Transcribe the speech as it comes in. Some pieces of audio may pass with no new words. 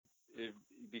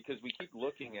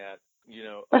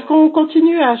Parce qu'on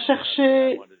continue à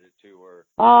chercher,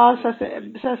 ah,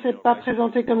 ça s'est pas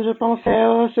présenté comme je pensais,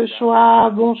 oh, ce choix,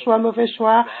 bon choix, mauvais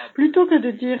choix, plutôt que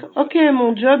de dire, ok,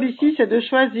 mon job ici, c'est de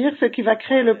choisir ce qui va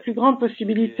créer le plus grande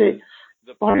possibilité.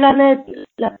 Pour la planète,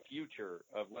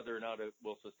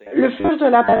 le futur de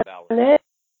la planète,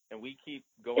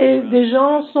 et des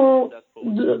gens sont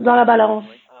dans la balance.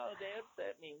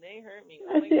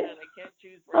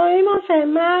 Oh, ils m'ont fait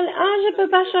mal. Ah, je peux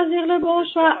pas choisir le bon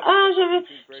choix. Ah,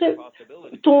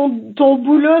 ton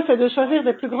boulot, c'est de choisir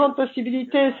des plus grandes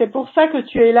possibilités. C'est pour ça que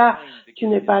tu es là. Tu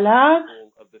n'es pas là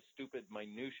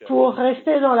pour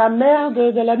rester dans la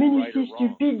merde de la minutie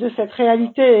stupide de cette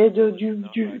réalité et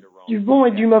du bon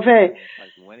et du mauvais.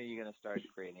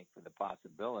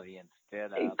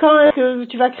 Et quand est-ce que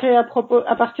tu vas créer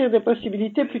à partir des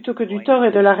possibilités plutôt que du tort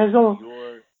et de la raison?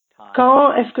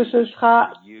 Quand est-ce que ce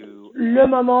sera le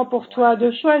moment pour toi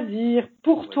de choisir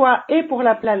pour toi et pour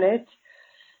la planète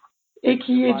et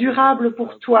qui est durable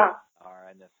pour toi?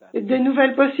 Des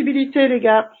nouvelles possibilités, les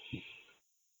gars.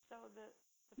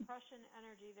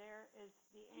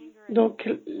 Donc,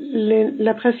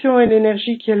 la pression et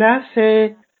l'énergie qui est là,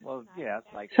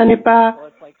 ça n'est pas